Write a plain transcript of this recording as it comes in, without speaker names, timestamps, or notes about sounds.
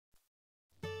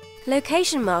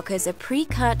Location markers are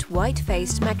pre-cut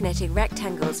white-faced magnetic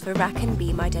rectangles for rack and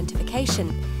beam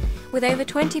identification. With over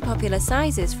 20 popular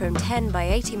sizes from 10 by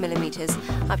 80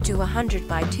 mm up to 100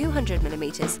 by 200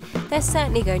 mm, there's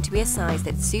certainly going to be a size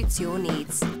that suits your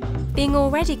needs. Being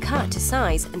already cut to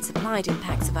size and supplied in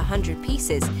packs of 100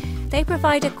 pieces, they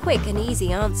provide a quick and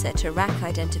easy answer to rack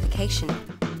identification.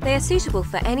 They are suitable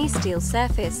for any steel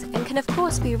surface and can of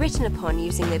course be written upon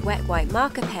using the wet white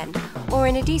marker pen, or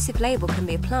an adhesive label can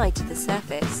be applied to the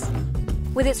surface.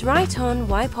 With its write-on,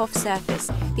 wipe-off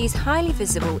surface, these highly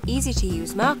visible,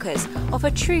 easy-to-use markers offer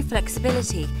true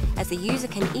flexibility, as the user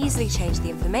can easily change the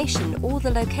information or the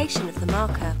location of the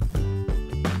marker.